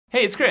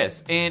Hey, it's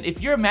Chris, and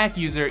if you're a Mac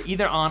user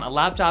either on a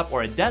laptop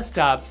or a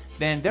desktop,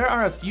 then there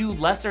are a few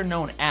lesser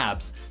known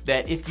apps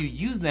that if you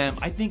use them,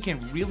 I think can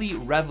really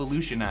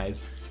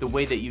revolutionize the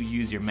way that you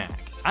use your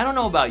Mac. I don't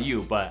know about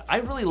you, but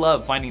I really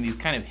love finding these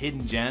kind of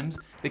hidden gems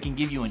that can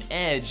give you an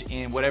edge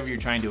in whatever you're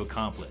trying to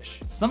accomplish.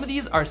 Some of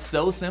these are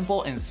so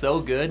simple and so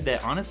good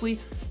that honestly,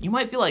 you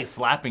might feel like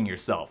slapping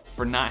yourself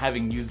for not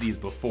having used these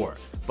before.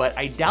 But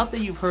I doubt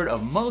that you've heard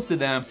of most of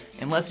them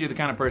unless you're the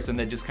kind of person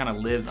that just kind of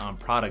lives on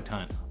product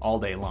hunt all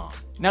day long.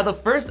 Now, the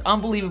first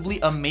unbelievably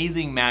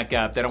amazing Mac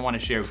app that I want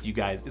to share with you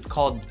guys is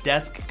called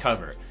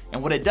DeskCover.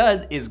 And what it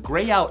does is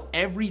gray out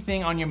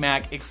everything on your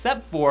Mac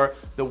except for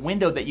the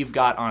window that you've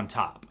got on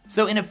top.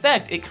 So in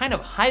effect, it kind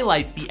of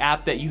highlights the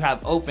app that you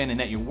have open and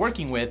that you're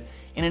working with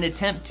in an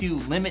attempt to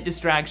limit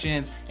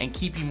distractions and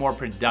keep you more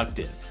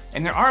productive.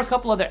 And there are a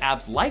couple other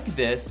apps like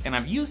this, and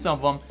I've used some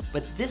of them,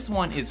 but this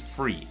one is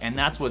free, and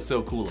that's what's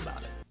so cool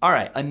about it. All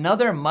right,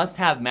 another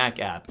must-have Mac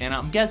app, and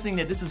I'm guessing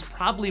that this is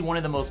probably one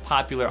of the most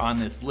popular on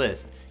this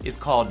list, is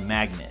called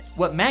Magnet.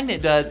 What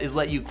Magnet does is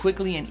let you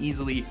quickly and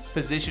easily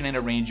position and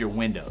arrange your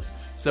windows.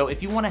 So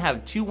if you want to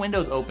have two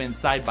windows open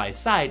side by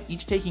side,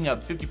 each taking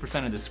up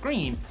 50% of the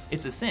screen,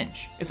 it's a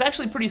cinch. It's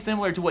actually pretty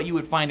similar to what you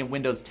would find in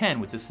Windows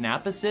 10 with the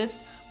Snap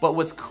Assist, but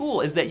what's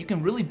cool is that you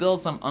can really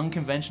build some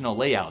unconventional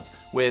layouts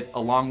with a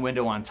long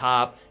window on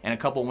top and a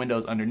couple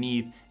windows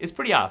underneath. It's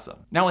pretty awesome.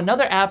 Now,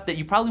 another app that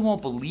you probably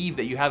won't believe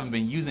that you haven't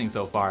been using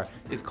so far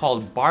is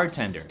called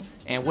Bartender.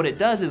 And what it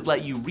does is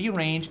let you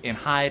rearrange and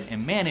hide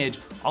and manage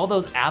all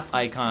those app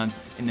icons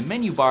in the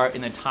menu bar in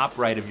the top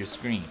right of your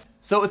screen.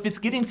 So if it's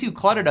getting too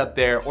cluttered up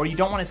there or you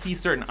don't want to see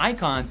certain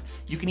icons,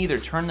 you can either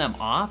turn them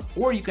off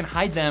or you can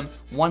hide them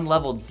one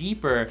level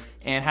deeper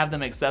and have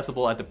them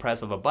accessible at the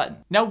press of a button.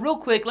 Now real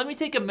quick, let me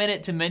take a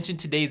minute to mention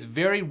today's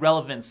very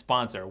relevant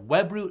sponsor,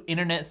 Webroot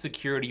Internet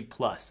Security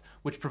Plus,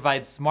 which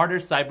provides smarter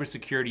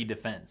cybersecurity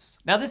defense.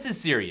 Now this is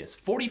serious.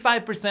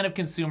 45% of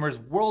consumers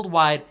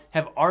worldwide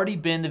have already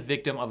been the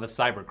victim of a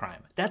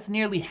cybercrime. That's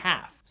nearly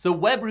half. So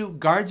Webroot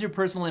guards your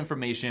personal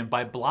information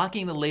by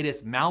blocking the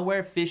latest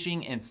malware,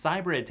 phishing, and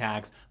cyber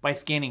attacks by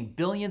scanning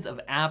billions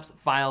of apps,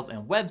 files,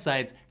 and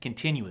websites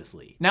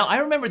continuously. Now I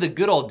remember the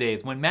good old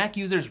days when Mac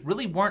users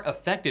really weren't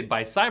affected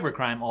by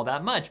cybercrime all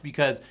that much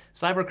because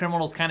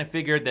cybercriminals kind of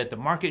figured that the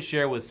market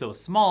share was so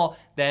small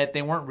that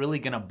they weren't really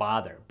gonna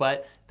bother.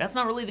 But that's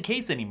not really the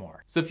case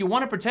anymore. So if you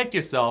want to protect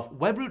yourself,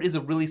 Webroot is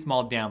a really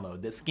small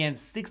download that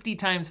scans 60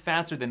 times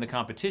faster than the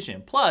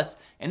competition. Plus,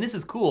 and this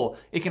is cool,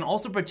 it can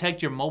also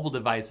protect your mobile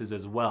devices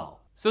as well.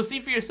 So see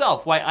for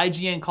yourself why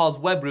IGN calls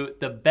Webroot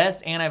the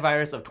best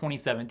antivirus of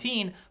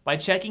 2017 by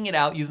checking it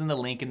out using the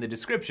link in the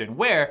description,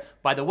 where,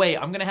 by the way,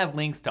 I'm gonna have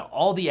links to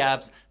all the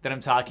apps that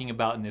I'm talking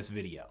about in this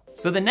video.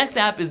 So the next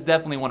app is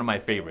definitely one of my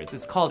favorites.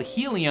 It's called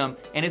Helium,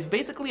 and it's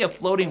basically a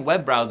floating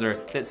web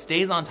browser that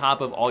stays on top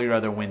of all your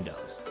other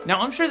windows.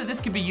 Now I'm sure that this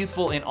could be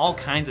useful in all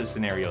kinds of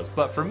scenarios,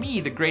 but for me,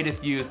 the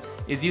greatest use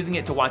is using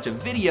it to watch a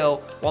video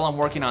while I'm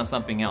working on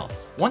something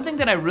else. One thing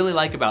that I really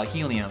like about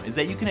Helium is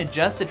that you can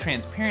adjust the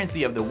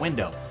transparency of the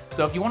window.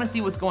 So if you want to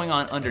see what's going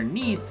on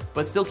underneath,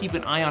 but still keep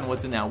an eye on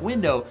what's in that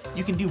window,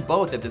 you can do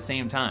both at the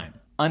same time.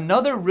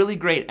 Another really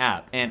great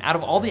app, and out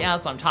of all the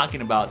apps I'm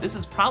talking about, this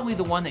is probably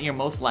the one that you're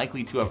most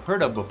likely to have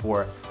heard of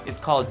before, is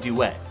called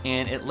Duet,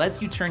 and it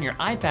lets you turn your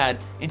iPad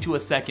into a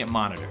second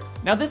monitor.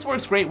 Now this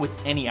works great with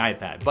any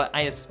iPad, but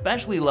I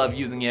especially love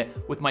using it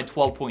with my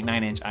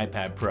 12.9-inch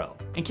iPad Pro.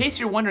 In case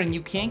you're wondering,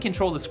 you can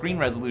control the screen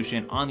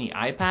resolution on the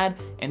iPad,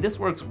 and this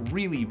works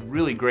really,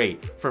 really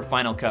great for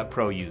Final Cut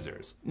Pro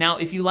users. Now,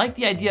 if you like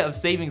the idea of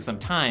saving some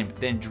time,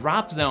 then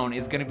Dropzone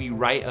is gonna be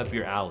right up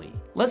your alley.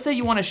 Let's say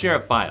you wanna share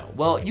a file.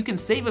 Well, you can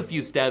save a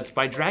few steps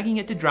by dragging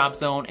it to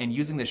Dropzone and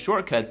using the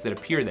shortcuts that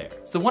appear there.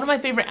 So one of my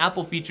favorite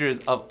Apple features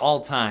of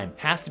all time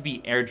has to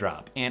be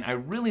AirDrop, and I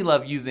really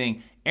love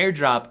using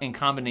AirDrop in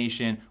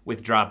combination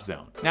with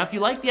Dropzone. Now, if you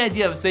like the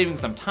idea of saving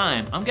some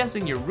time, I'm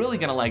guessing you're really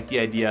gonna like the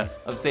idea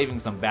of saving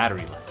some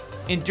battery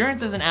life.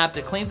 Endurance is an app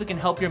that claims it can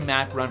help your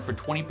Mac run for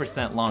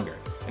 20% longer,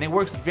 and it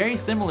works very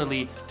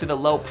similarly to the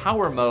low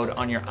power mode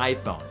on your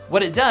iPhone.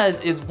 What it does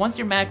is once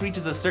your Mac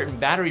reaches a certain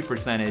battery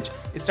percentage,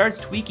 it starts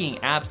tweaking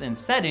apps and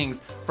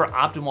settings for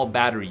optimal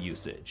battery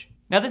usage.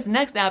 Now this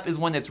next app is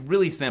one that's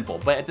really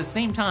simple, but at the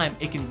same time,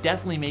 it can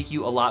definitely make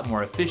you a lot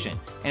more efficient,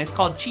 and it's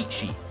called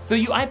Cheetsheet. So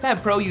you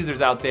iPad Pro users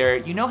out there,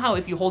 you know how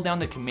if you hold down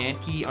the Command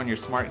key on your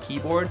smart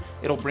keyboard,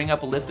 it'll bring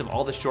up a list of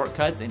all the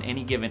shortcuts in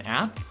any given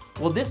app?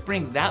 Well, this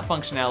brings that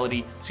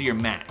functionality to your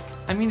Mac.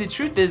 I mean, the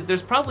truth is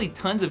there's probably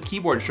tons of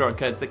keyboard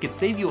shortcuts that could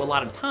save you a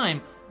lot of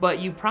time, but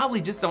you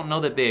probably just don't know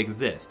that they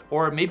exist,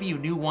 or maybe you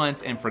knew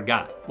once and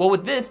forgot. Well,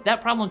 with this,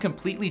 that problem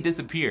completely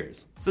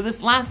disappears. So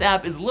this last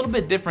app is a little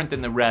bit different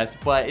than the rest,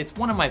 but it's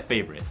one of my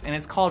favorites, and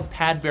it's called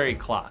Padbury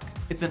Clock.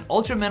 It's an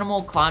ultra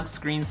minimal clock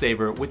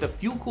screensaver with a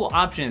few cool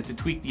options to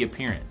tweak the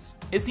appearance.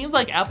 It seems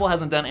like Apple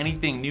hasn't done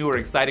anything new or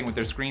exciting with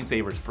their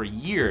screensavers for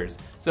years,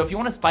 so if you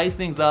want to spice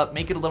things up,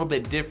 make it a little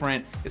bit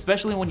different,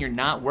 especially when you're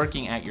not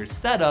working at your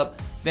setup,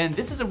 then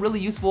this is a really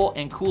useful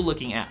and cool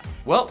looking app.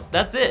 Well,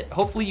 that's it.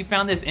 Hopefully you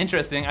found this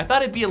interesting. I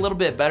thought it'd be a little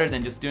bit better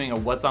than just doing a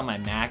what's on my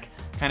Mac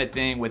kind of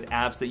thing with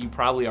apps that you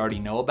probably already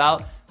know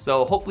about.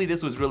 So hopefully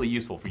this was really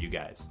useful for you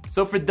guys.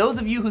 So for those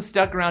of you who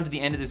stuck around to the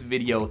end of this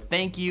video,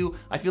 thank you.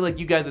 I feel like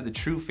you guys are the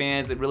true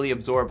fans that really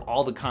absorb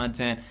all the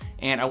content,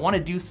 and I want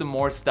to do some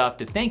more stuff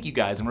to thank you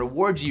guys and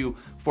reward you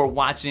for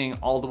watching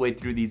all the way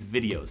through these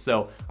videos.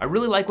 So I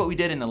really like what we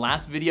did in the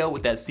last video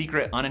with that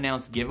secret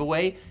unannounced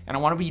giveaway, and I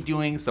want to be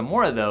doing some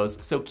more of those,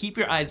 so keep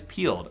your eyes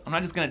peeled. I'm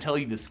not just going to tell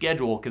you the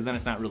schedule because then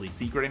it's not really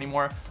secret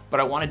anymore, but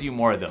I want to do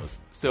more of those.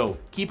 So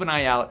keep an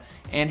eye out,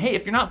 and hey,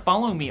 if you're not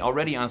following me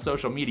already on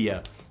social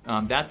media,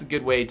 that's a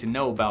good way to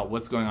know about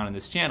what's going on in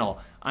this channel.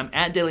 I'm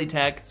at Daily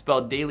Tech,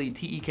 spelled Daily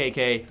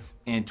T-E-K-K,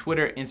 and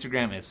Twitter,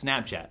 Instagram, and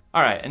Snapchat.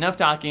 All right, enough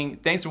talking.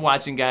 Thanks for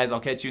watching, guys. I'll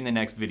catch you in the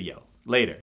next video. Later.